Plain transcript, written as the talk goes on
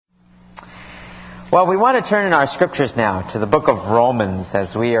Well, we want to turn in our scriptures now to the book of Romans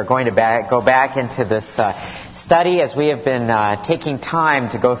as we are going to go back into this study as we have been taking time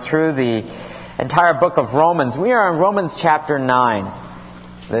to go through the entire book of Romans. We are in Romans chapter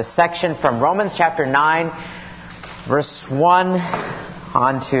 9. This section from Romans chapter 9, verse 1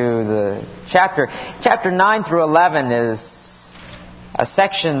 on to the chapter. Chapter 9 through 11 is a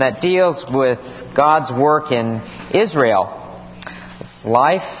section that deals with God's work in Israel.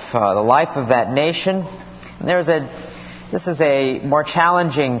 Life, the life of that nation. And this is a more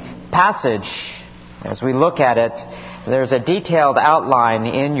challenging passage. As we look at it, there's a detailed outline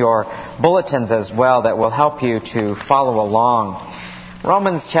in your bulletins as well that will help you to follow along.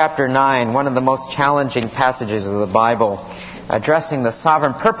 Romans chapter 9, one of the most challenging passages of the Bible, addressing the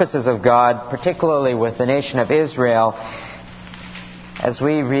sovereign purposes of God, particularly with the nation of Israel, as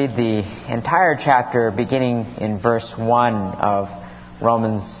we read the entire chapter beginning in verse 1 of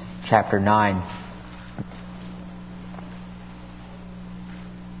Romans chapter 9.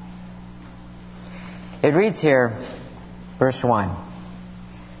 It reads here, verse 1.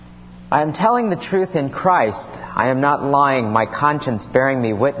 I am telling the truth in Christ. I am not lying, my conscience bearing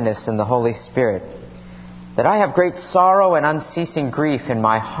me witness in the Holy Spirit, that I have great sorrow and unceasing grief in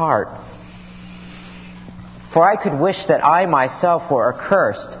my heart. For I could wish that I myself were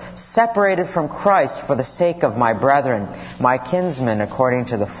accursed, separated from Christ for the sake of my brethren, my kinsmen according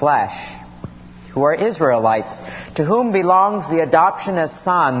to the flesh, who are Israelites, to whom belongs the adoption as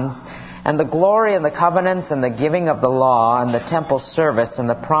sons, and the glory and the covenants and the giving of the law and the temple service and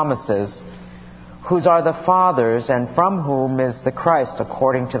the promises, whose are the fathers, and from whom is the Christ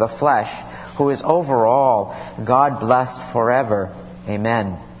according to the flesh, who is over all, God blessed forever.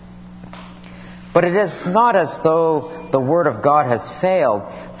 Amen. But it is not as though the word of God has failed,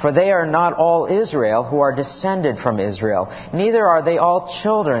 for they are not all Israel who are descended from Israel. Neither are they all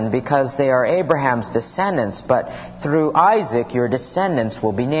children, because they are Abraham's descendants, but through Isaac your descendants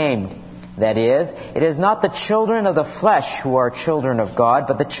will be named. That is, it is not the children of the flesh who are children of God,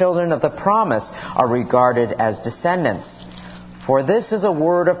 but the children of the promise are regarded as descendants. For this is a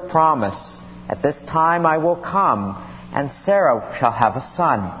word of promise. At this time I will come, and Sarah shall have a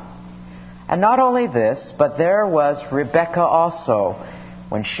son. And not only this, but there was Rebekah also,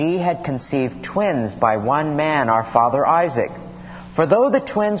 when she had conceived twins by one man, our father Isaac. For though the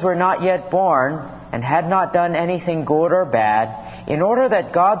twins were not yet born, and had not done anything good or bad, in order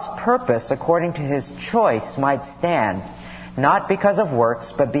that God's purpose according to His choice might stand, not because of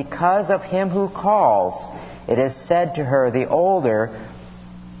works, but because of Him who calls, it is said to her, the older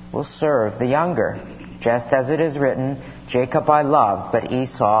will serve the younger. Just as it is written, Jacob I loved, but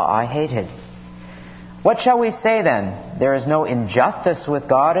Esau I hated. What shall we say then? There is no injustice with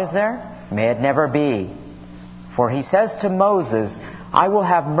God, is there? May it never be. For He says to Moses, I will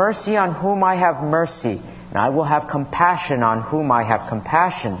have mercy on whom I have mercy, and I will have compassion on whom I have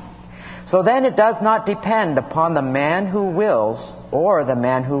compassion. So then it does not depend upon the man who wills or the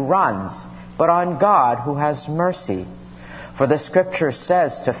man who runs, but on God who has mercy. For the Scripture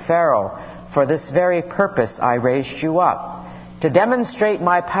says to Pharaoh, for this very purpose I raised you up, to demonstrate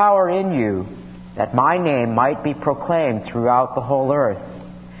my power in you, that my name might be proclaimed throughout the whole earth.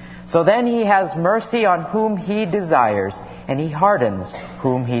 So then He has mercy on whom He desires, and He hardens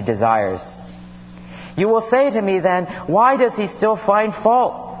whom He desires. You will say to me then, why does He still find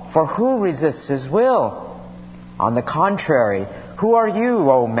fault? For who resists His will? On the contrary, who are you,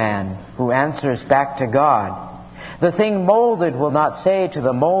 O man, who answers back to God? The thing molded will not say to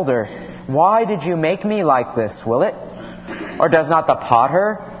the molder, why did you make me like this, will it? Or does not the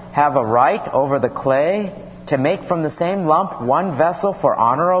potter have a right over the clay to make from the same lump one vessel for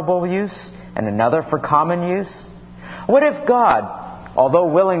honorable use and another for common use? What if God, although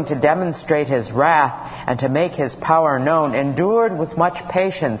willing to demonstrate His wrath and to make His power known, endured with much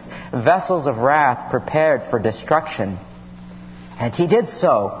patience vessels of wrath prepared for destruction? And He did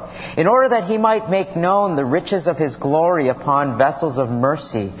so, in order that He might make known the riches of His glory upon vessels of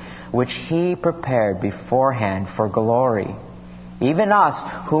mercy, which He prepared beforehand for glory. Even us,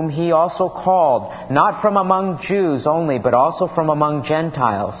 whom He also called, not from among Jews only, but also from among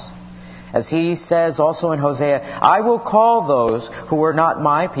Gentiles. As He says also in Hosea, I will call those who were not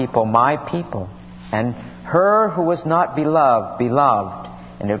my people, and her who was not beloved, beloved.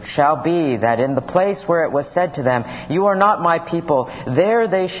 And it shall be that in the place where it was said to them, you are not my people, there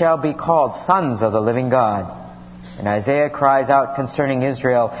they shall be called sons of the living God. And Isaiah cries out concerning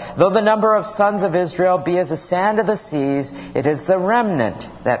Israel, though the number of sons of Israel be as the sand of the seas, it is the remnant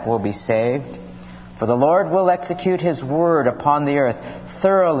that will be saved. For the Lord will execute His word upon the earth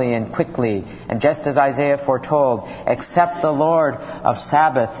thoroughly and quickly. And just as Isaiah foretold, except the Lord of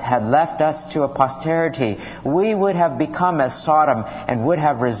Sabaoth had left us to a posterity, we would have become as Sodom and would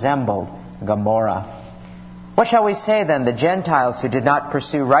have resembled Gomorrah. What shall we say then? The Gentiles who did not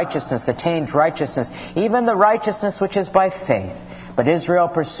pursue righteousness attained righteousness, even the righteousness which is by faith. But Israel,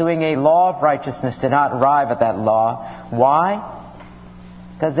 pursuing a law of righteousness, did not arrive at that law. Why?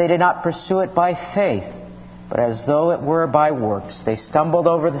 Because they did not pursue it by faith, but as though it were by works. They stumbled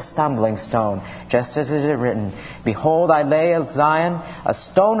over the stumbling stone, just as it is written, Behold, I lay at Zion a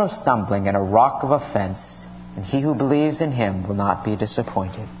stone of stumbling and a rock of offense, and he who believes in Him will not be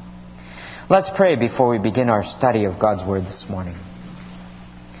disappointed. Let's pray before we begin our study of God's Word this morning.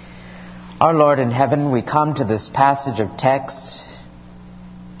 Our Lord in heaven, we come to this passage of text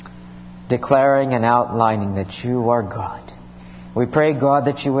declaring and outlining that You are God. We pray, God,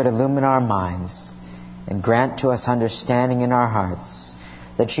 that You would illumine our minds and grant to us understanding in our hearts,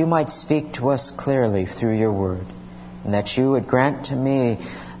 that You might speak to us clearly through Your Word, and that You would grant to me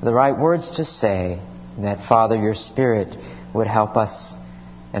the right words to say, and that, Father, Your Spirit would help us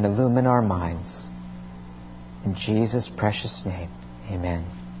and illumine our minds. In Jesus' precious name, amen.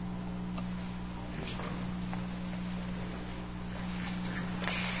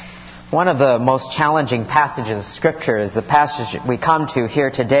 One of the most challenging passages of Scripture is the passage we come to here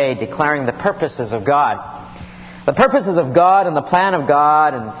today, declaring the purposes of God. The purposes of God and the plan of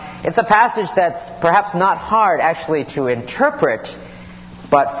God. And it's a passage that's perhaps not hard actually to interpret,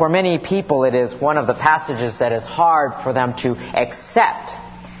 but for many people it is one of the passages that is hard for them to accept.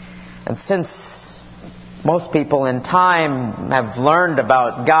 And since most people in time have learned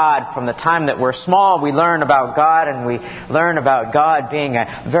about God from the time that we're small, we learn about God, and we learn about God being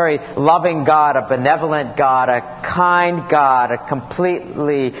a very loving God, a benevolent God, a kind God, a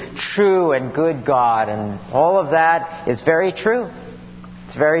completely true and good God. And all of that is very true.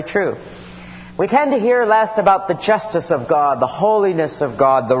 It's very true. We tend to hear less about the justice of God, the holiness of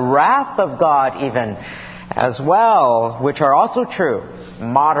God, the wrath of God even as well, which are also true.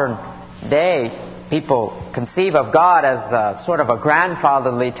 Modern day people conceive of God as a sort of a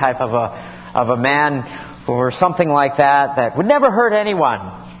grandfatherly type of a man or something like that would never hurt anyone.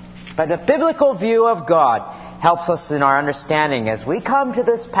 But a biblical view of God helps us in our understanding as we come to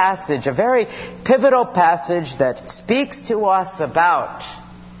this passage, a very pivotal passage that speaks to us about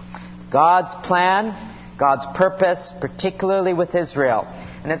God's plan, God's purpose, particularly with Israel.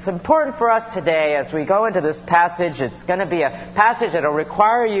 And it's important for us today as we go into this passage. It's going to be a passage that will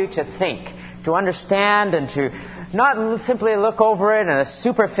require you to think, to understand, and to not simply look over it in a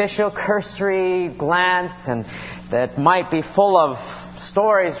superficial, cursory glance and that might be full of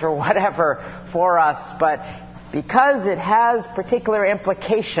stories or whatever for us, but because it has particular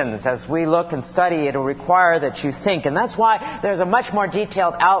implications as we look and study, it will require that you think. And that's why there's a much more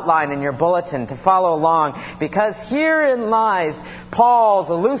detailed outline in your bulletin to follow along, because herein lies Paul's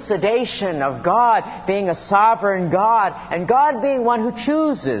elucidation of God being a sovereign God and God being one who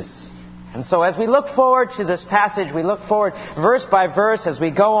chooses. And so as we look forward to this passage, we look forward verse by verse as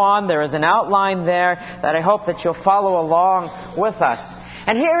we go on. There is an outline there that I hope that you'll follow along with us.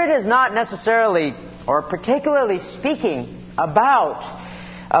 And here it is not necessarily or particularly speaking about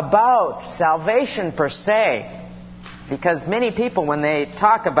salvation per se. Because many people, when they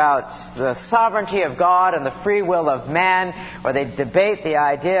talk about the sovereignty of God and the free will of man, or they debate the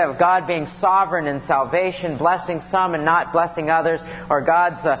idea of God being sovereign in salvation, blessing some and not blessing others, or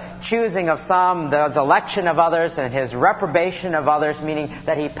God's choosing of some, God's election of others, and His reprobation of others, meaning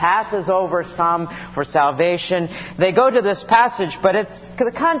that He passes over some for salvation, they go to this passage, but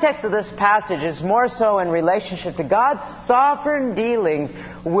the context of this passage is more so in relationship to God's sovereign dealings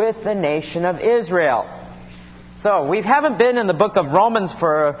with the nation of Israel. So, we haven't been in the book of Romans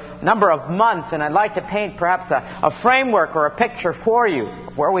for a number of months, and I'd like to paint perhaps a framework or a picture for you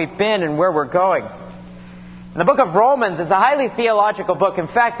of where we've been and where we're going. And the book of Romans is a highly theological book. In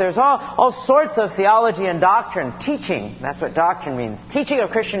fact, there's all sorts of theology and doctrine, teaching. That's what doctrine means. Teaching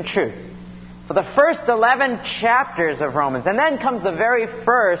of Christian truth. For the first 11 chapters of Romans. And then comes the very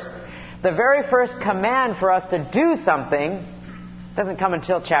first command for us to do something. It doesn't come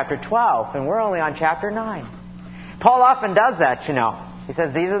until chapter 12, and we're only on chapter 9. Paul often does that, you know. He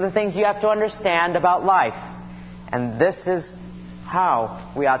says, these are the things you have to understand about life. And this is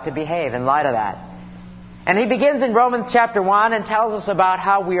how we ought to behave in light of that. And he begins in Romans chapter 1 and tells us about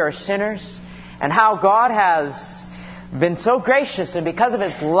how we are sinners and how God has been so gracious. And because of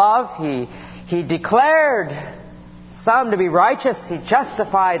His love, He declared some to be righteous. He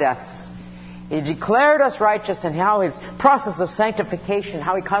justified us He declared us righteous, and how His process of sanctification,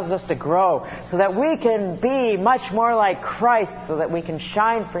 how He causes us to grow so that we can be much more like Christ, so that we can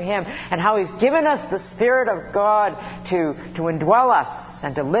shine for Him, and how He's given us the Spirit of God to indwell us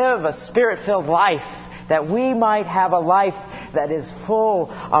and to live a Spirit-filled life, that we might have a life that is full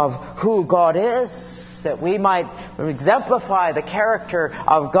of who God is, that we might exemplify the character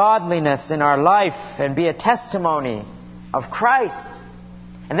of godliness in our life and be a testimony of Christ.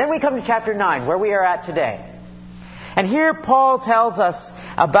 And then we come to chapter 9, where we are at today. And here Paul tells us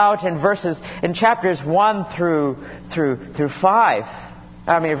about in chapters 1 through 5.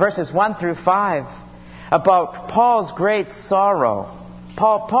 Verses 1 through 5, about Paul's great sorrow.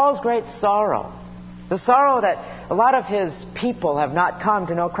 Paul's great sorrow. The sorrow that a lot of his people have not come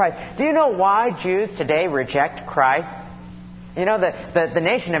to know Christ. Do you know why Jews today reject Christ? You know, the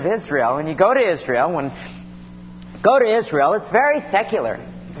nation of Israel, when you go to Israel, it's very secular.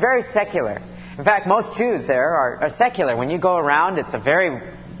 It's very secular. In fact, most Jews there are secular. When you go around, it's a very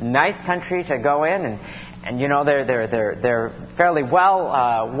nice country to go in, and you know they're fairly well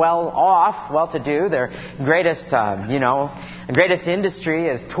off, well-to-do. Their greatest industry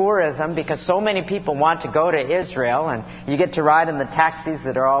is tourism, because so many people want to go to Israel, and you get to ride in the taxis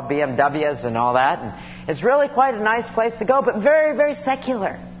that are all BMWs and all that. And it's really quite a nice place to go, but very, very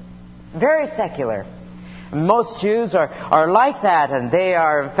secular. Very secular. Most Jews are like that, and they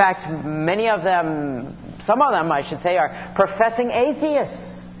are, in fact, some of them, I should say, are professing atheists.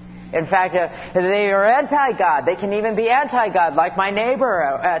 In fact, they are anti-God. They can even be anti-God, like my neighbor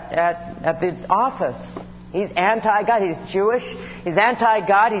at the office. He's anti-God. He's Jewish. He's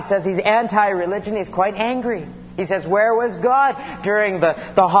anti-God. He says he's anti-religion. He's quite angry. He says, where was God during the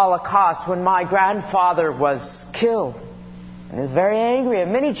Holocaust when my grandfather was killed? And he's very angry.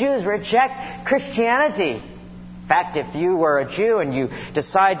 And many Jews reject Christianity. In fact, if you were a Jew and you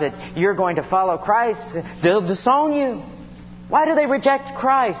decide that you're going to follow Christ, they'll disown you. Why do they reject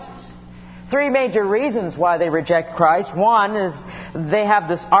Christ? 3 major reasons why they reject Christ. One is they have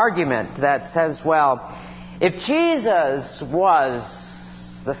this argument that says, well, if Jesus was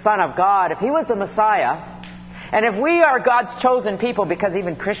the Son of God, if He was the Messiah, and if we are God's chosen people, because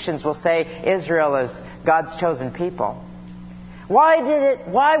even Christians will say Israel is God's chosen people,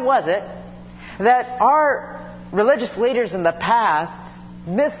 why was it that our religious leaders in the past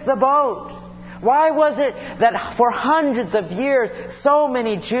missed the boat? Why was it that for hundreds of years, so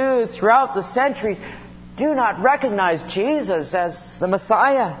many Jews throughout the centuries do not recognize Jesus as the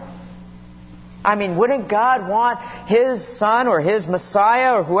Messiah? I mean, wouldn't God want His Son or His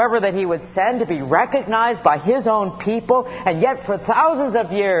Messiah or whoever that He would send to be recognized by His own people? And yet for thousands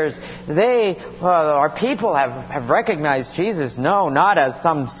of years, our people have recognized Jesus, no, not as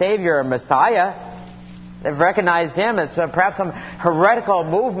some Savior or Messiah. They've recognized Him as perhaps some heretical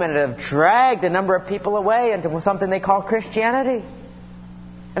movement that have dragged a number of people away into something they call Christianity.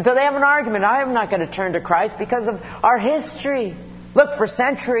 And so they have an argument. I am not going to turn to Christ because of our history. Look, for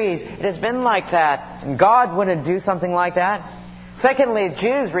centuries it has been like that. And God wouldn't do something like that. Secondly,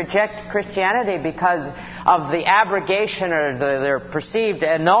 Jews reject Christianity because of the abrogation or their perceived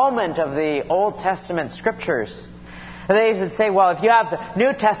annulment of the Old Testament Scriptures. They would say, well, if you have the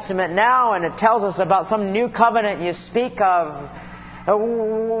New Testament now and it tells us about some new covenant you speak of,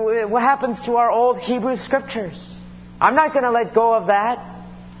 what happens to our old Hebrew Scriptures? I'm not going to let go of that.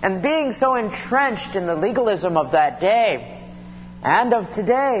 And being so entrenched in the legalism of that day and of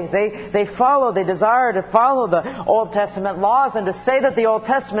today, they desire to follow the Old Testament laws, and to say that the Old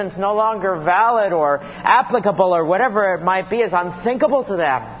Testament is no longer valid or applicable or whatever it might be is unthinkable to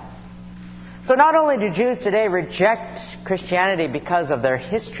them. So not only do Jews today reject Christianity because of their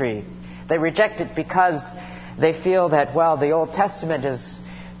history, they reject it because they feel that, well, the Old Testament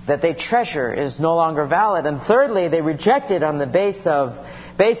that they treasure is no longer valid. And thirdly, they reject it on the basis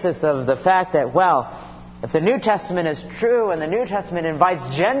of the fact that, well, if the New Testament is true and the New Testament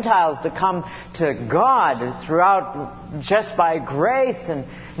invites Gentiles to come to God throughout just by grace and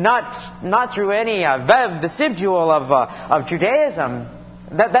not through any vestibule of Judaism,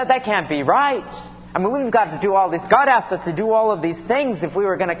 that can't be right. I mean, we've got to do all this. God asked us to do all of these things if we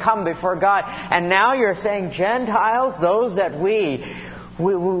were going to come before God. And now you're saying Gentiles, those that we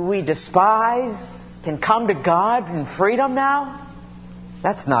despise, can come to God in freedom now?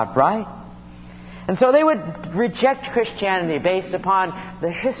 That's not right. And so they would reject Christianity based upon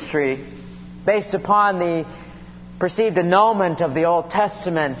the history, based upon the perceived annulment of the Old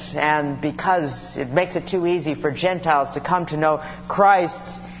Testament, and because it makes it too easy for Gentiles to come to know Christ.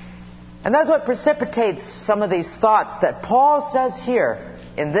 And that's what precipitates some of these thoughts that Paul says here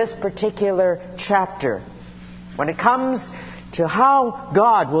in this particular chapter. When it comes to how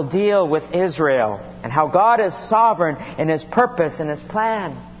God will deal with Israel and how God is sovereign in His purpose and His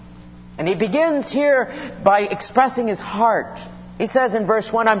plan. And he begins here by expressing his heart. He says in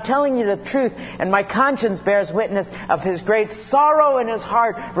verse 1, I'm telling you the truth, and my conscience bears witness of his great sorrow in his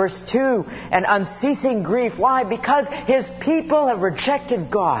heart. Verse 2, and unceasing grief. Why? Because his people have rejected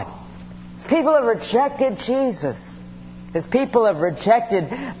God. His people have rejected Jesus. His people have rejected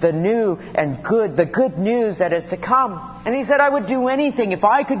the new and the good news that is to come. And he said, I would do anything if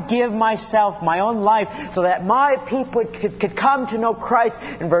I could give myself, my own life, so that my people could come to know Christ.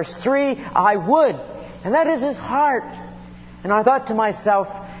 In verse 3, I would. And that is his heart. And I thought to myself,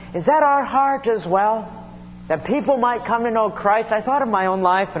 is that our heart as well? That people might come to know Christ? I thought of my own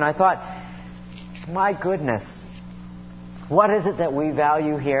life and I thought, my goodness, what is it that we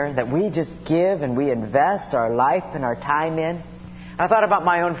value here? That we just give and we invest our life and our time in? I thought about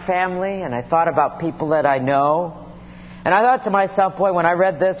my own family and I thought about people that I know. And I thought to myself, boy, when I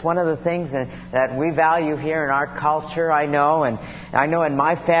read this, one of the things that we value here in our culture, I know in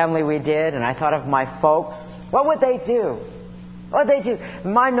my family we did, and I thought of my folks. What would they do? What would they do?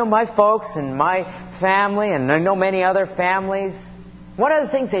 I know my folks and my family, and I know many other families. One of the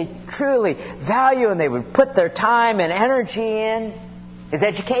things they truly value and they would put their time and energy in is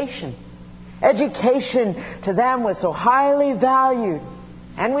education. Education to them was so highly valued.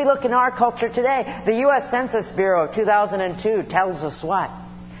 And we look in our culture today. The U.S. Census Bureau of 2002 tells us what?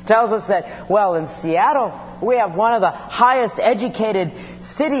 Tells us that, well, in Seattle, we have one of the highest educated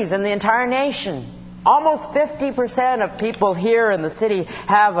cities in the entire nation. Almost 50% of people here in the city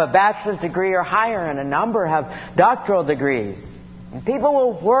have a bachelor's degree or higher, and a number have doctoral degrees. And people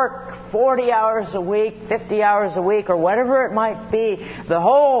will work 40 hours a week, 50 hours a week, or whatever it might be, the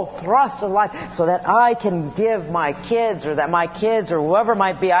whole thrust of life, so that I can give my kids, or that my kids, or whoever it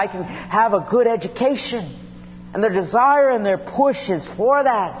might be, I can have a good education. And their desire and their push is for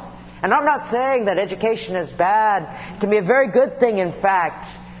that. And I'm not saying that education is bad. It can be a very good thing, in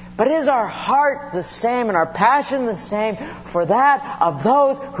fact. But is our heart the same and our passion the same for that of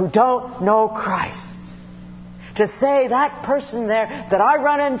those who don't know Christ? To say that person there that I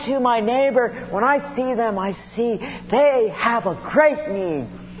run into, my neighbor, when I see them, I see they have a great need.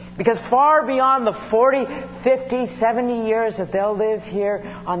 Because far beyond the 40, 50, 70 years that they'll live here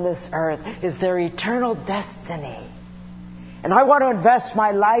on this earth is their eternal destiny. And I want to invest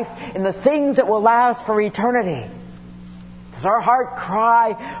my life in the things that will last for eternity. Does our heart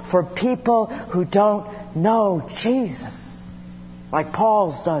cry for people who don't know Jesus? Like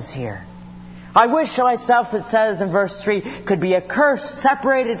Paul's does here. I wish myself, it says in verse 3, could be accursed,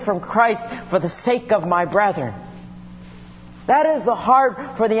 separated from Christ for the sake of my brethren. That is the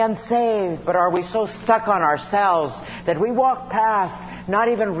heart for the unsaved. But are we so stuck on ourselves that we walk past, not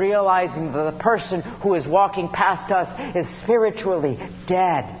even realizing that the person who is walking past us is spiritually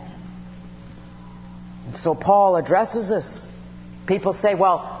dead? And so Paul addresses this. People say,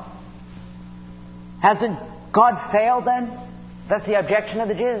 well, hasn't God failed then? That's the objection of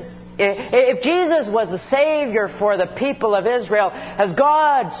the Jews. If Jesus was the Savior for the people of Israel, has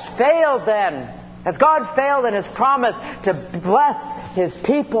God failed then? Has God failed in His promise to bless His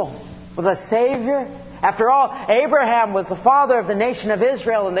people with a Savior? After all, Abraham was the father of the nation of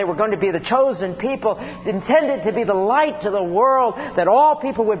Israel, and they were going to be the chosen people, intended to be the light to the world, that all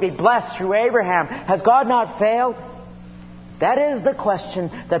people would be blessed through Abraham. Has God not failed? That is the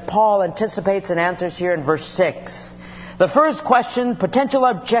question that Paul anticipates and answers here in verse 6. The first question, potential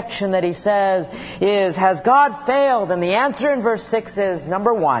objection that he says is, has God failed? And the answer in verse 6 is,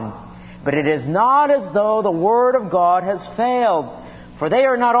 number 1, but it is not as though the word of God has failed, for they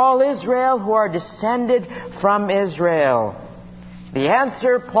are not all Israel who are descended from Israel. The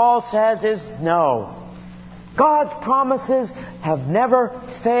answer, Paul says, is no. God's promises have never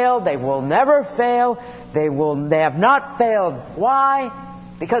failed. They will never fail. They have not failed. Why?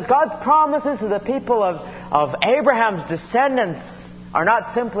 Because God's promises to the people of Abraham's descendants are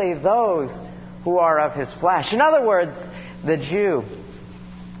not simply those who are of his flesh. In other words, the Jew.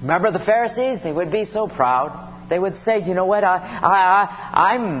 Remember the Pharisees? They would be so proud. They would say, you know what,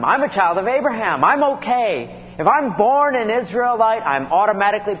 I'm a child of Abraham. I'm okay. If I'm born an Israelite, I'm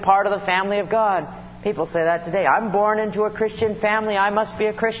automatically part of the family of God. People say that today. I'm born into a Christian family. I must be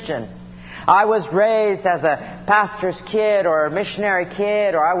a Christian. I was raised as a pastor's kid or a missionary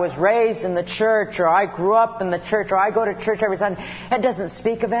kid, or I was raised in the church, or I grew up in the church, or I go to church every Sunday. It doesn't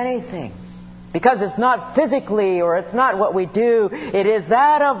speak of anything. Because it's not physically, or it's not what we do. It is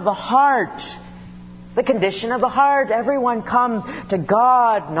that of the heart. The condition of the heart. Everyone comes to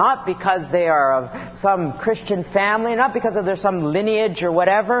God not because they are of some Christian family, not because of their some lineage or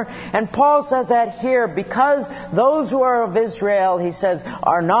whatever. And Paul says that here, because those who are of Israel, he says,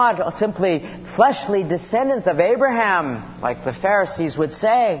 are not simply fleshly descendants of Abraham, like the Pharisees would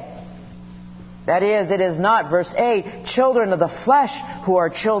say. That is, it is not, verse 8, children of the flesh who are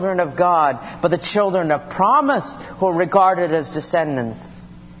children of God, but the children of promise who are regarded as descendants.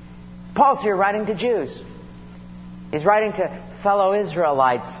 Paul's here writing to Jews. He's writing to fellow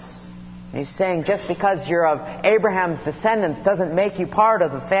Israelites. He's saying just because you're of Abraham's descendants doesn't make you part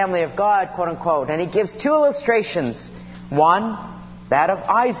of the family of God, quote unquote. And he gives two illustrations. One, that of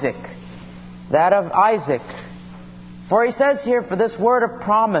Isaac. That of Isaac. For he says here, for this word of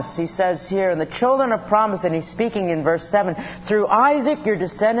promise, he says here, and the children of promise, and he's speaking in verse 7, through Isaac your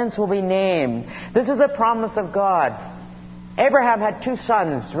descendants will be named. This is a promise of God. Abraham had two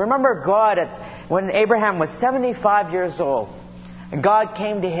sons. Remember God, when Abraham was 75 years old, God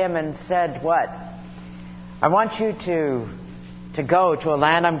came to him and said, what? I want you to go to a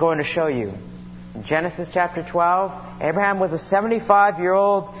land I'm going to show you. In Genesis chapter 12, Abraham was a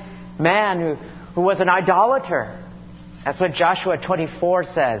 75-year-old man who was an idolater. That's what Joshua 24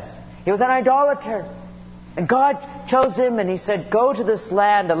 says. He was an idolater. And God chose him and he said, go to this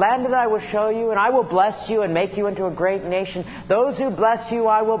land, a land that I will show you, and I will bless you and make you into a great nation. Those who bless you,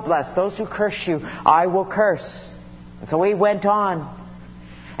 I will bless. Those who curse you, I will curse. And so he went on.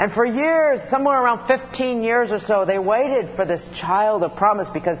 And for years, somewhere around 15 years or so, they waited for this child of promise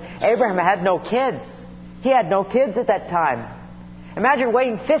because Abraham had no kids. He had no kids at that time. Imagine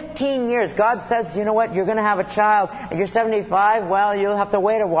waiting 15 years. God says, you know what, you're going to have a child. And you're 75, well, you'll have to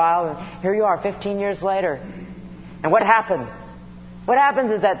wait a while. And here you are 15 years later. And what happens? What happens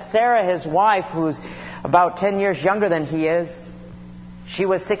is that Sarah, his wife, who's about 10 years younger than he is, she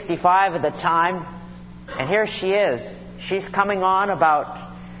was 65 at the time. And here she is. She's coming on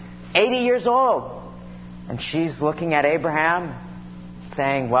about 80 years old. And she's looking at Abraham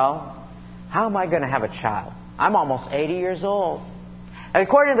saying, well, how am I going to have a child? I'm almost 80 years old. And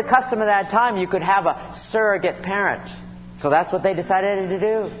according to the custom of that time, you could have a surrogate parent. So that's what they decided to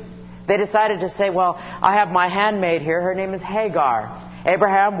do. They decided to say, well, I have my handmaid here. Her name is Hagar.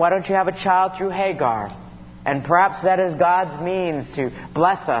 Abraham, why don't you have a child through Hagar? And perhaps that is God's means to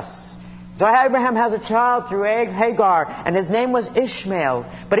bless us. So Abraham has a child through Hagar, and his name was Ishmael.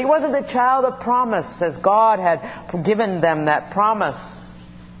 But he wasn't the child of promise, as God had given them that promise.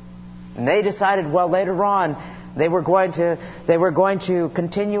 And they decided, well, later on, they were going to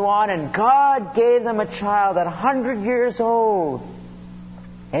continue on, and God gave them a child at 100 years old.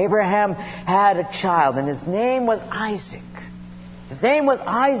 Abraham had a child, and his name was Isaac. His name was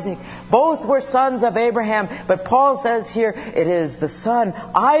Isaac. Both were sons of Abraham, but Paul says here, it is the son,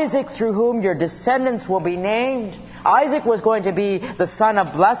 Isaac, through whom your descendants will be named. Isaac was going to be the son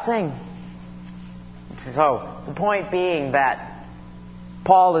of blessing. So, the point being that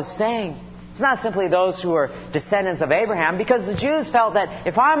Paul is saying, it's not simply those who are descendants of Abraham, because the Jews felt that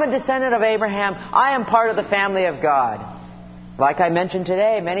if I'm a descendant of Abraham, I am part of the family of God. Like I mentioned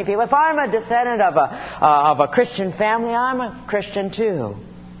today, many people, if I'm a descendant of a Christian family, I'm a Christian too.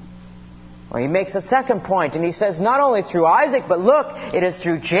 Well, he makes a second point, and he says not only through Isaac, but look, it is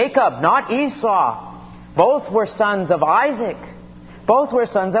through Jacob, not Esau. Both were sons of Isaac. Both were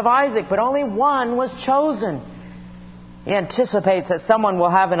sons of Isaac, but only one was chosen. He anticipates that someone will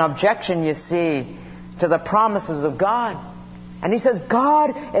have an objection, you see, to the promises of God. And he says,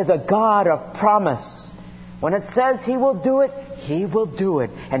 God is a God of promise. When it says He will do it, He will do it.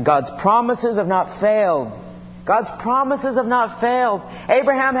 And God's promises have not failed. God's promises have not failed.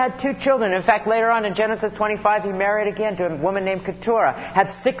 Abraham had 2 children. In fact, later on in Genesis 25, he married again to a woman named Keturah.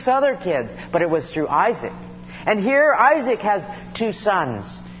 Had 6 other kids, but it was through Isaac. And here Isaac has 2 sons,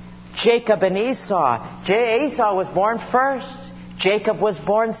 Jacob and Esau. Esau was born first. Jacob was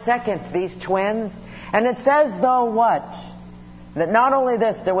born second, these twins. And it says, though, what? That not only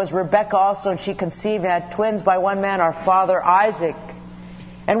this, there was Rebekah also, and she conceived and had twins by one man, our father Isaac.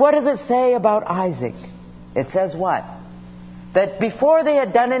 And what does it say about Isaac? It says what? That before they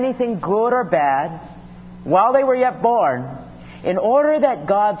had done anything good or bad, while they were yet born, in order that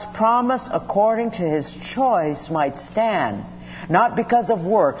God's promise according to His choice might stand, not because of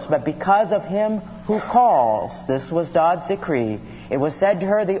works, but because of Him who calls. This was God's decree. It was said to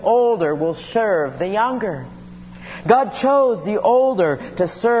her, the older will serve the younger. God chose the older to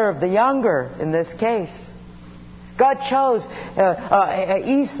serve the younger in this case. God chose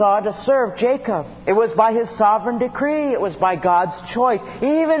Esau to serve Jacob. It was by His sovereign decree. It was by God's choice.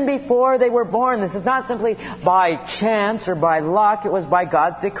 Even before they were born. This is not simply by chance or by luck. It was by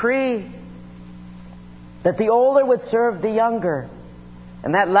God's decree. that the older would serve the younger.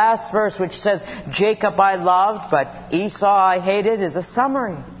 And that last verse which says, Jacob I loved, but Esau I hated, is a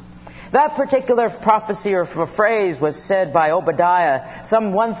summary. That particular prophecy or phrase was said by Obadiah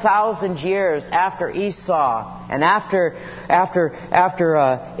some 1,000 years after Esau and after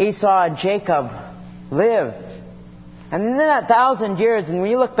Esau and Jacob lived. And in that 1,000 years, and when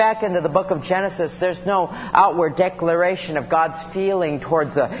you look back into the book of Genesis, there's no outward declaration of God's feeling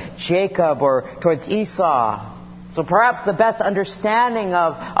towards Jacob or towards Esau. So perhaps the best understanding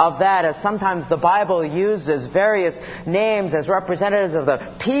of that is sometimes the Bible uses various names as representatives of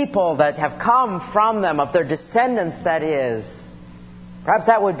the people that have come from them, of their descendants, that is. Perhaps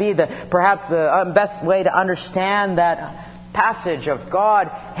that would be the best way to understand that passage of God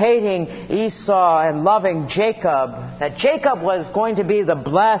hating Esau and loving Jacob. That Jacob was going to be the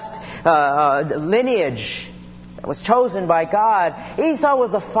blessed lineage that was chosen by God. Esau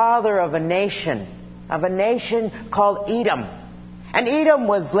was the father of a nation called Edom. And Edom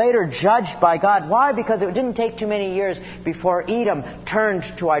was later judged by God. Why? Because it didn't take too many years before Edom turned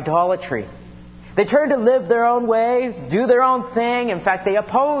to idolatry. They turned to live their own way, do their own thing. In fact, they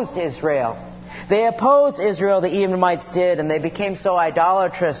opposed Israel. They opposed Israel, the Edomites did, and they became so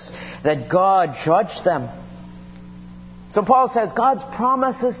idolatrous that God judged them. So Paul says God's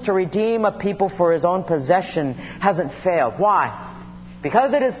promises to redeem a people for His own possession hasn't failed. Why?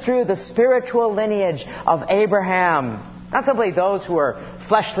 Because it is through the spiritual lineage of Abraham. Not simply those who are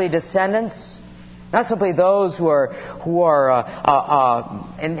fleshly descendants. Not simply those who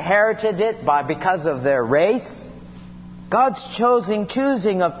inherited it because of their race. God's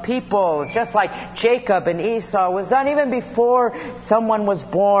choosing of people, just like Jacob and Esau, was done even before someone was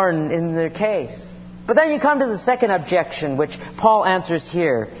born in their case. But then you come to the second objection, which Paul answers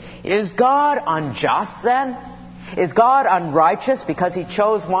here. Is God unjust then? Is God unrighteous because He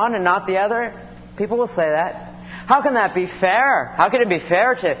chose one and not the other? People will say that. How can that be fair? How can it be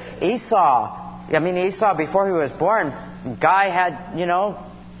fair to Esau? I mean, Esau, before he was born, guy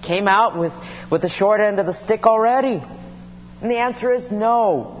came out with the short end of the stick already. And the answer is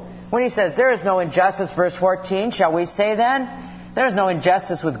no. When he says, there is no injustice, verse 14, shall we say then? There is no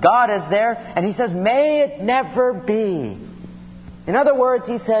injustice with God, is there? And he says, may it never be. In other words,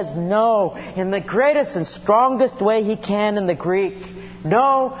 he says no in the greatest and strongest way he can in the Greek.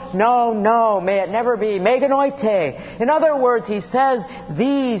 No, no, no, may it never be. Meganoite. In other words, he says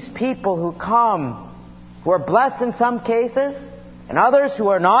these people who come, who are blessed in some cases, and others who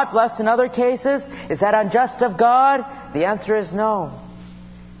are not blessed in other cases, is that unjust of God? The answer is no.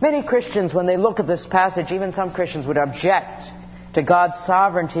 Many Christians, when they look at this passage, even some Christians would object to God's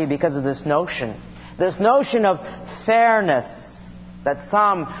sovereignty because of this notion. This notion of fairness. That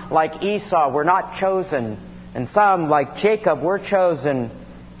some, like Esau, were not chosen, and some, like Jacob, were chosen.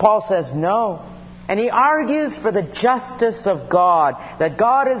 Paul says no. And he argues for the justice of God, that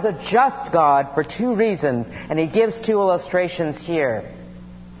God is a just God for two reasons, and he gives two illustrations here.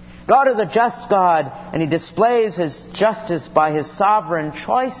 God is a just God, and He displays His justice by His sovereign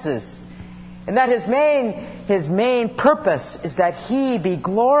choices. And that His main purpose is that He be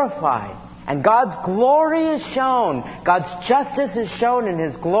glorified. And God's glory is shown, God's justice is shown in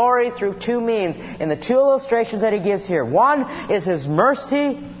His glory through two means, in the two illustrations that He gives here. One is His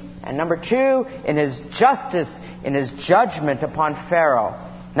mercy, and number two, in His justice, in His judgment upon Pharaoh.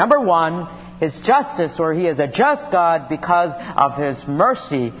 Number one, His justice, or He is a just God because of His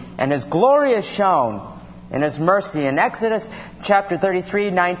mercy, and His glory is shown in His mercy. In Exodus chapter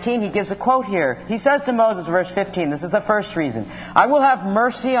 33:19, He gives a quote here. He says to Moses, verse 15, this is the first reason, I will have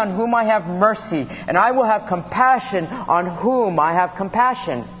mercy on whom I have mercy, and I will have compassion on whom I have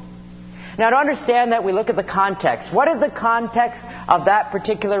compassion. Now, to understand that, we look at the context. What is the context of that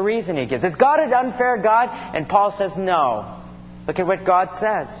particular reason He gives? Is God an unfair God? And Paul says no. Look at what God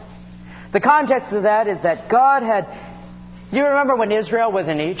says. The context of that is that God had... You remember when Israel was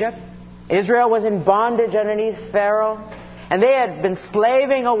in Egypt? Israel was in bondage underneath Pharaoh, and they had been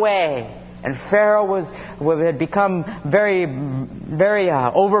slaving away. And Pharaoh had become very, very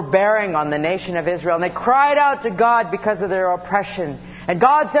overbearing on the nation of Israel. And they cried out to God because of their oppression. And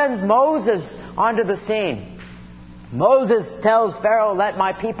God sends Moses onto the scene. Moses tells Pharaoh, let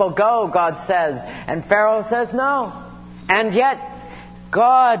my people go, God says. And Pharaoh says no. And yet,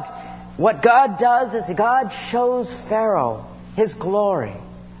 what God does is God shows Pharaoh His glory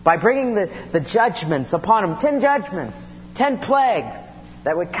by bringing the judgments upon him. 10 judgments, 10 plagues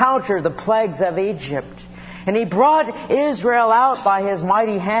that would counter the plagues of Egypt. And He brought Israel out by His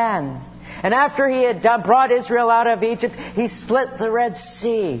mighty hand. And after he had brought Israel out of Egypt, he split the Red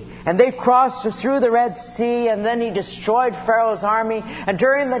Sea. And they crossed through the Red Sea, and then he destroyed Pharaoh's army. And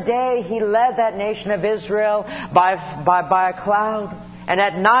during the day, he led that nation of Israel by a cloud. And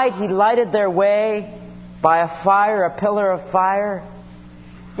at night, he lighted their way by a fire, a pillar of fire.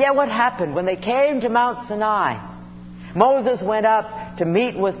 Yet what happened? When they came to Mount Sinai, Moses went up to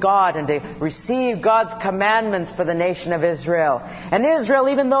meet with God and to receive God's commandments for the nation of Israel. And Israel,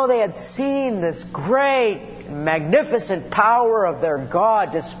 even though they had seen this great, magnificent power of their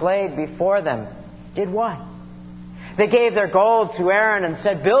God displayed before them, did what? They gave their gold to Aaron and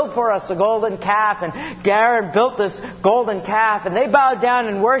said, "Build for us a golden calf." And Aaron built this golden calf, and they bowed down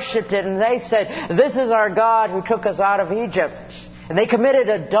and worshipped it, and they said, "This is our God who took us out of Egypt." And they committed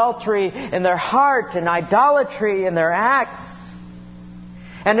adultery in their heart and idolatry in their acts.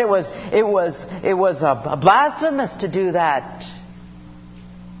 And it was blasphemous to do that.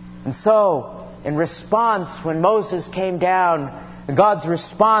 And so, in response, when Moses came down, God's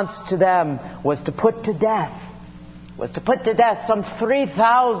response to them was to put to death. Some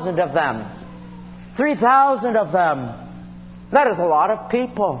 3,000 of them. 3,000 of them. That is a lot of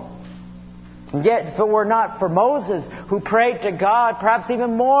people. And yet, if it were not for Moses, who prayed to God, perhaps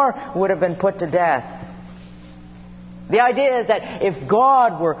even more would have been put to death. The idea is that if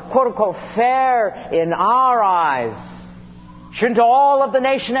God were, quote-unquote, fair in our eyes, shouldn't all of the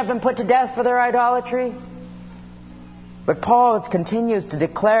nation have been put to death for their idolatry? But Paul continues to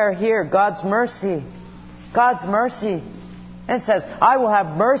declare here God's mercy. God's mercy. And it says, "I will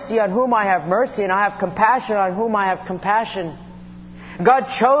have mercy on whom I have mercy, and I have compassion on whom I have compassion." God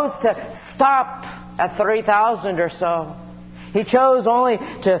chose to stop at 3,000 or so. He chose only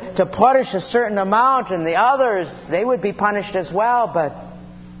to punish a certain amount, and the others, they would be punished as well. But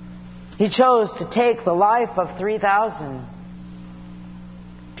He chose to take the life of 3,000.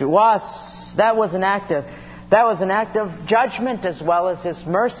 To us, that was an act of judgment as well as His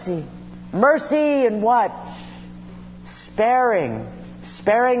mercy. Mercy in what? Sparing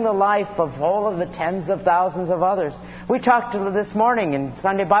the life of all of the tens of thousands of others. We talked this morning in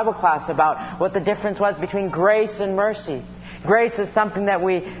Sunday Bible class about what the difference was between grace and mercy. Grace is something that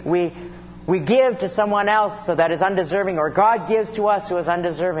we give to someone else so that is undeserving, or God gives to us who is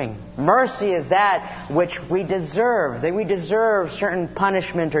undeserving. Mercy is that which we deserve. That we deserve certain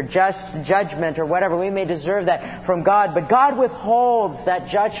punishment or judgment or whatever. We may deserve that from God, but God withholds that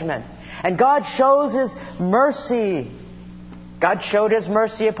judgment. And God shows His mercy. God showed His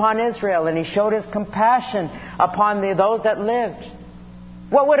mercy upon Israel, and He showed His compassion upon those that lived.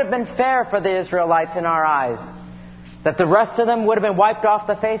 What would have been fair for the Israelites in our eyes? That the rest of them would have been wiped off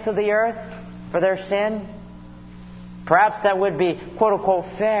the face of the earth for their sin? Perhaps that would be, quote-unquote,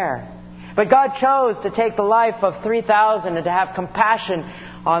 fair. But God chose to take the life of 3,000 and to have compassion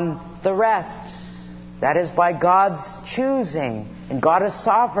on the rest. That is by God's choosing, and God is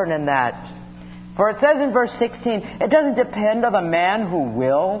sovereign in that. For it says in verse 16, it doesn't depend on the man who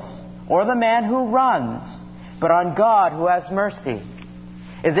wills or the man who runs, but on God who has mercy.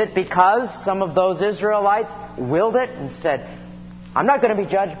 Is it because some of those Israelites willed it and said, "I'm not going to be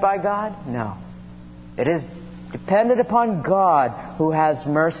judged by God"? No. It is dependent upon God who has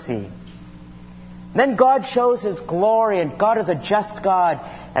mercy. Then God shows His glory, and God is a just God,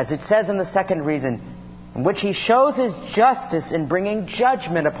 as it says in the second reason, in which He shows His justice in bringing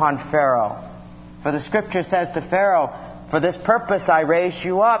judgment upon Pharaoh. For the Scripture says to Pharaoh, "For this purpose I raised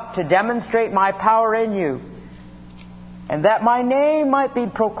you up, to demonstrate my power in you, and that my name might be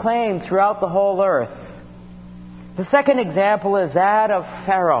proclaimed throughout the whole earth." The second example is that of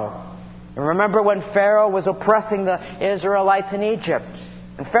Pharaoh. And remember when Pharaoh was oppressing the Israelites in Egypt.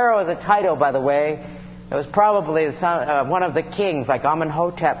 And Pharaoh is a title, by the way. It was probably one of the kings, like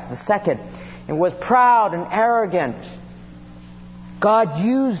Amenhotep II. It was proud and arrogant. God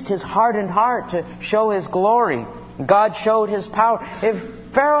used his hardened heart to show His glory. God showed His power.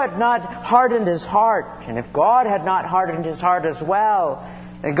 If Pharaoh had not hardened his heart, and if God had not hardened his heart as well,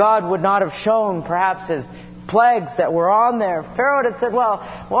 then God would not have shown perhaps His plagues that were on there. Pharaoh would have said, well,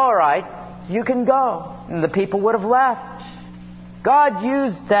 all right, you can go. And the people would have left. God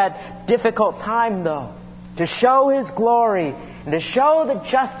used that difficult time, though, to show His glory and to show the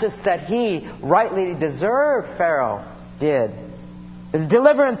justice that He rightly deserved. Pharaoh did. The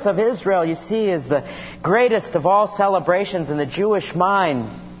deliverance of Israel, you see, is the greatest of all celebrations in the Jewish mind.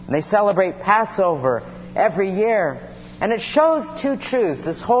 And they celebrate Passover every year. And it shows two truths,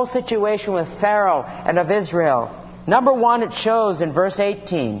 this whole situation with Pharaoh and of Israel. Number one, it shows in verse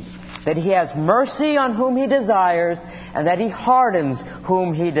 18 that He has mercy on whom He desires, and that He hardens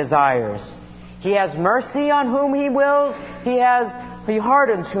whom He desires. He has mercy on whom He wills. He has he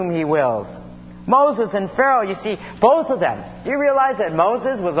hardens whom he wills. Moses and Pharaoh, you see, both of them. Do you realize that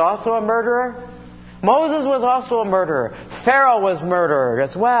Moses was also a murderer? Moses was also a murderer. Pharaoh was murdered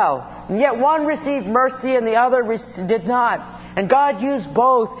as well. And yet one received mercy and the other did not. And God used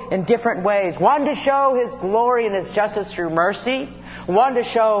both in different ways. One to show His glory and His justice through mercy. One to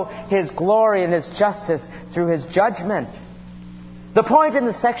show His glory and His justice through His judgment. The point in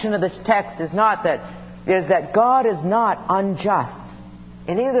the section of the text is that God is not unjust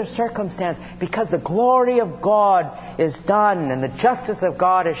in either circumstance, because the glory of God is done and the justice of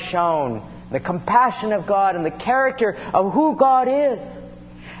God is shown, the compassion of God and the character of who God is.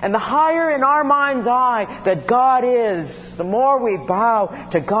 And the higher in our mind's eye that God is, the more we bow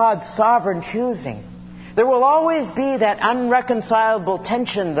to God's sovereign choosing. There will always be that unreconcilable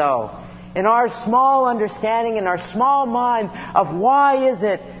tension, though, in our small understanding, in our small minds, of why is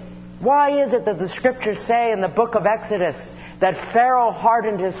it that the Scriptures say in the book of Exodus that Pharaoh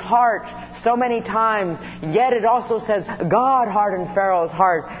hardened his heart so many times, yet it also says God hardened Pharaoh's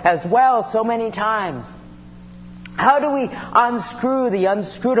heart as well so many times. How do we unscrew the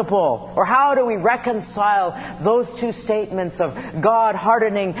unscrutable? Or how do we reconcile those two statements of God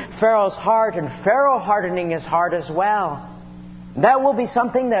hardening Pharaoh's heart and Pharaoh hardening his heart as well? That will be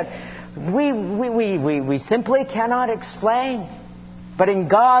something that we simply cannot explain. But in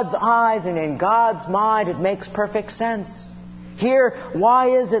God's eyes and in God's mind, it makes perfect sense. Here,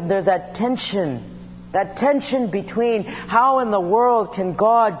 why is it there's that tension between how in the world can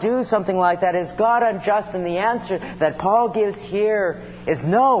God do something like that? Is God unjust? And the answer that Paul gives here is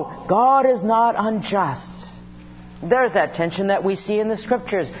no, God is not unjust. There's that tension that we see in the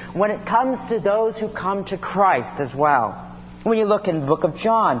Scriptures when it comes to those who come to Christ as well. When you look in the book of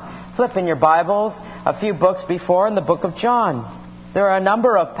John, flip in your Bibles a few books before in the book of John. There are a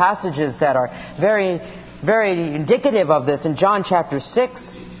number of passages that are very, very indicative of this. In John chapter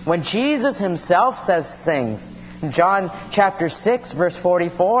 6, when Jesus Himself says things. In John chapter 6, verse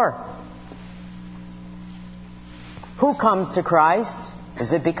 44. Who comes to Christ?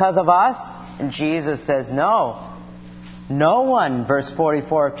 Is it because of us? And Jesus says, no. No one, verse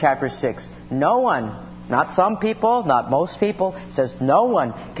 44 of chapter 6, no one, not some people, not most people, says no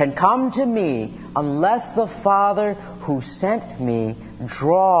one can come to me unless the Father who sent me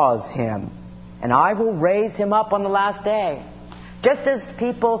draws him. And I will raise him up on the last day. Just as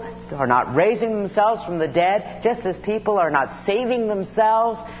people are not raising themselves from the dead, just as people are not saving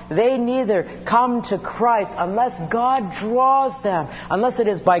themselves, they neither come to Christ unless God draws them, unless it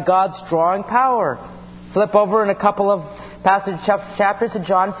is by God's drawing power. Flip over in a couple of chapters to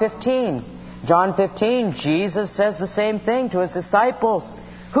John 15. John 15, Jesus says the same thing to His disciples.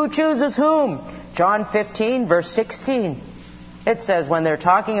 Who chooses whom? John 15, verse 16. It says when they're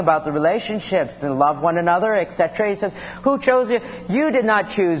talking about the relationships and love one another, etc., He says, who chose you? You did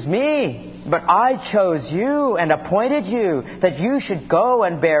not choose me, but I chose you and appointed you that you should go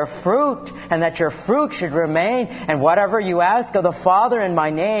and bear fruit and that your fruit should remain. And whatever you ask of the Father in my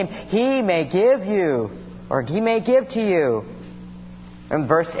name, He may give you, or He may give to you. In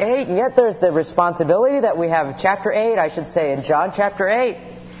verse 8, and yet there's the responsibility that we have in chapter 8, I should say, in John chapter 8.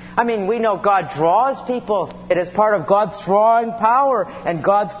 I mean, we know God draws people. It is part of God's drawing power and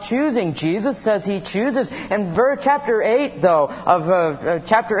God's choosing. Jesus says He chooses. In chapter 8, though, of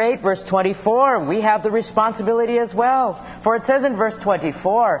chapter 8, verse 24, we have the responsibility as well. For it says in verse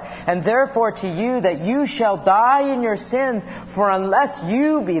 24, and therefore to you that you shall die in your sins, for unless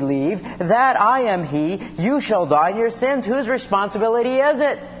you believe that I am He, you shall die in your sins. Whose responsibility is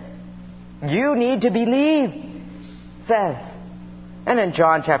it? You need to believe, it says. And in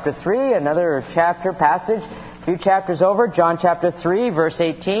John chapter 3, another passage, a few chapters over, John chapter 3, verse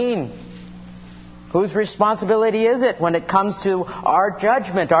 18. Whose responsibility is it when it comes to our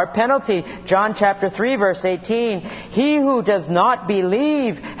judgment, our penalty? John chapter 3, verse 18. He who does not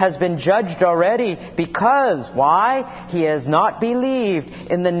believe has been judged already, because, why? He has not believed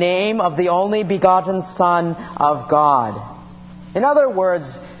in the name of the only begotten Son of God. In other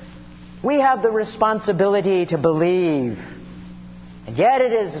words, we have the responsibility to believe. And yet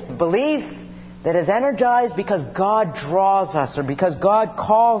it is belief that is energized because God draws us or because God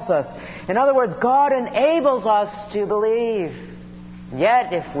calls us. In other words, God enables us to believe.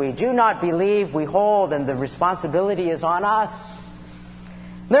 Yet if we do not believe, we hold, and the responsibility is on us.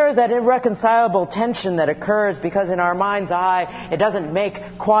 There is that irreconcilable tension that occurs because in our mind's eye, it doesn't make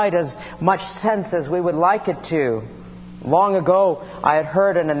quite as much sense as we would like it to. Long ago, I had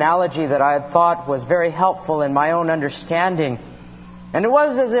heard an analogy that I had thought was very helpful in my own understanding. And it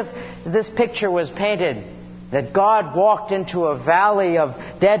was as if this picture was painted, that God walked into a valley of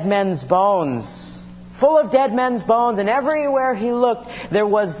dead men's bones, full of dead men's bones, and everywhere he looked, there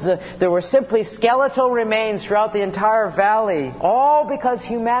were simply skeletal remains throughout the entire valley. All because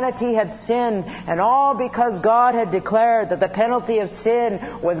humanity had sinned, and all because God had declared that the penalty of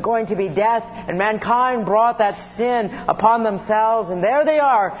sin was going to be death, and mankind brought that sin upon themselves, and there they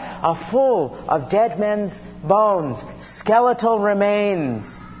are, full of dead men's bones, skeletal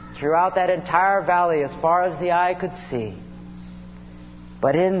remains throughout that entire valley as far as the eye could see.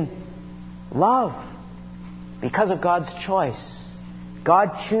 But in love, because of God's choice,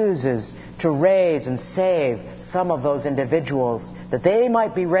 God chooses to raise and save some of those individuals that they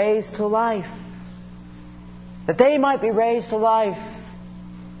might be raised to life. That they might be raised to life.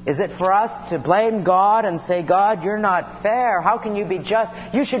 Is it for us to blame God and say, God, you're not fair. How can you be just?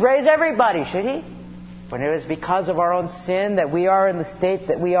 You should raise everybody, should He? When it is because of our own sin that we are in the state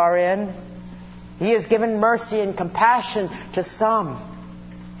that we are in. He has given mercy and compassion to some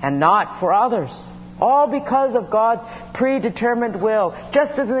and not for others. All because of God's predetermined will.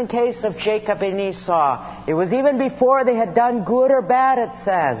 Just as in the case of Jacob and Esau. It was even before they had done good or bad, it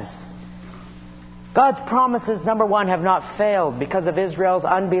says. God's promises, number one, have not failed because of Israel's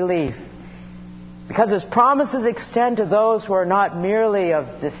unbelief. Because His promises extend to those who are not merely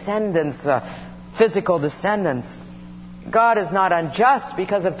of descendants, physical descendants. God is not unjust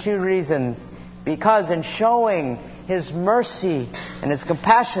because of two reasons. Because in showing His mercy and His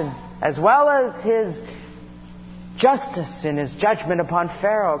compassion, as well as His justice in His judgment upon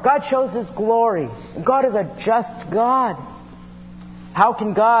Pharaoh, God shows His glory. God is a just God. How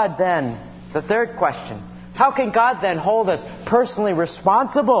can God then, the third question, how can God then hold us personally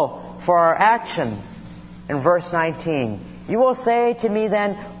responsible for our actions? In verse 19, you will say to me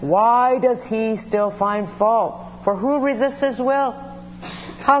then, why does He still find fault? For who resists His will?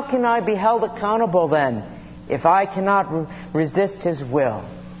 How can I be held accountable then if I cannot resist His will?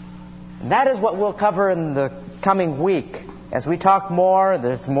 And that is what we'll cover in the coming week. As we talk more,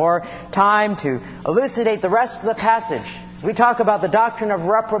 there's more time to elucidate the rest of the passage. As we talk about the doctrine of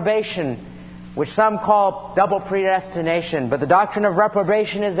reprobation, which some call double predestination. But the doctrine of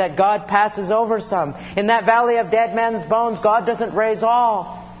reprobation is that God passes over some. In that valley of dead men's bones, God doesn't raise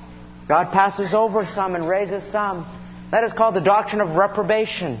all. God passes over some and raises some. That is called the doctrine of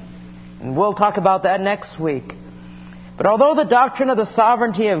reprobation. And we'll talk about that next week. But although the doctrine of the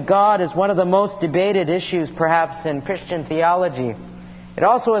sovereignty of God is one of the most debated issues perhaps in Christian theology, it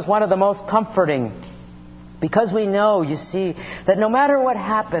also is one of the most comforting. Because we know, you see, that no matter what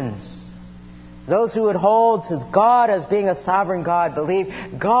happens, those who would hold to God as being a sovereign God believe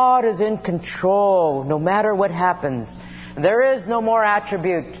God is in control no matter what happens. There is no more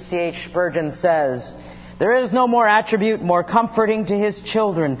attribute, C.H. Spurgeon says, there is no more attribute more comforting to His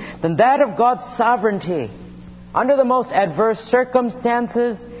children than that of God's sovereignty. Under the most adverse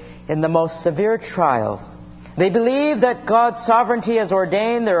circumstances, in the most severe trials, they believe that God's sovereignty has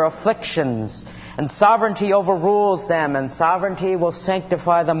ordained their afflictions, and sovereignty overrules them, and sovereignty will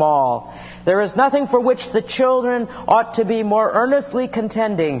sanctify them all. There is nothing for which the children ought to be more earnestly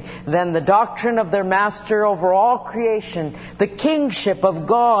contending than the doctrine of their Master over all creation, the kingship of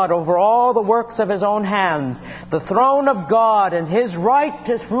God over all the works of His own hands, the throne of God and His right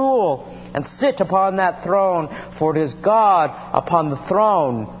to rule and sit upon that throne, for it is God upon the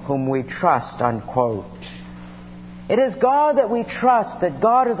throne whom we trust, unquote. It is God that we trust, that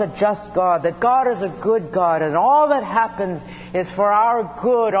God is a just God, that God is a good God, and all that happens is for our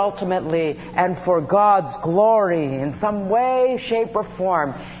good ultimately and for God's glory in some way, shape, or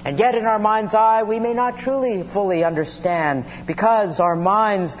form. And yet in our mind's eye we may not truly fully understand because our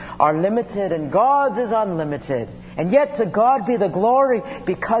minds are limited and God's is unlimited. And yet to God be the glory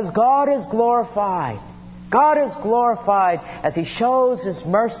because God is glorified. God is glorified as He shows His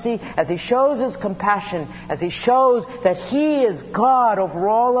mercy, as He shows His compassion, as He shows that He is God over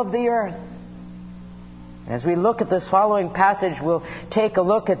all of the earth. As we look at this following passage, we'll take a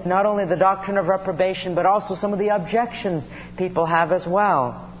look at not only the doctrine of reprobation, but also some of the objections people have as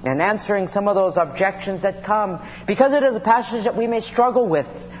well. And answering some of those objections that come, because it is a passage that we may struggle with.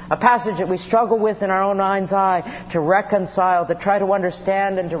 A passage that we struggle with in our own mind's eye to reconcile, to try to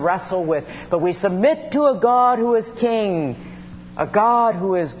understand and to wrestle with. But we submit to a God who is King, a God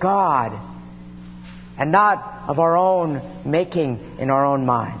who is God, and not of our own making in our own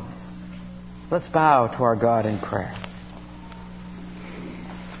minds. Let's bow to our God in prayer.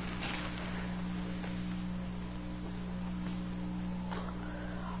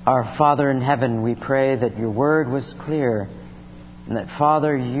 Our Father in heaven, we pray that Your Word was clear, and that,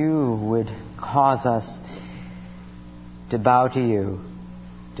 Father, You would cause us to bow to You,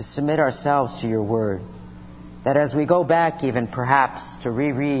 to submit ourselves to Your Word. That as we go back even perhaps to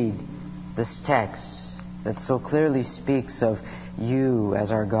reread this text, that so clearly speaks of you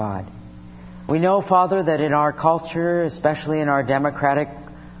as our God. We know, Father, that in our culture, especially in our democratic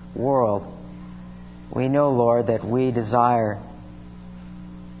world, we know, Lord, that we desire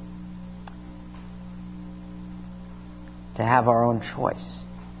to have our own choice.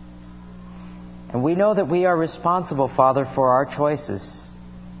 And we know that we are responsible, Father, for our choices.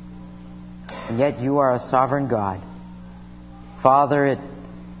 And yet you are a sovereign God. Father, it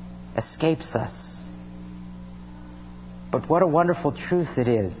escapes us. But what a wonderful truth it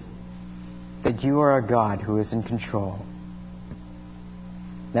is that you are a God who is in control.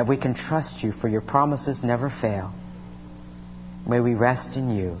 That we can trust you, for your promises never fail. May we rest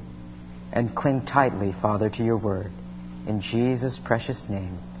in you and cling tightly, Father, to your word. In Jesus' precious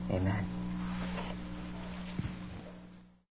name, amen.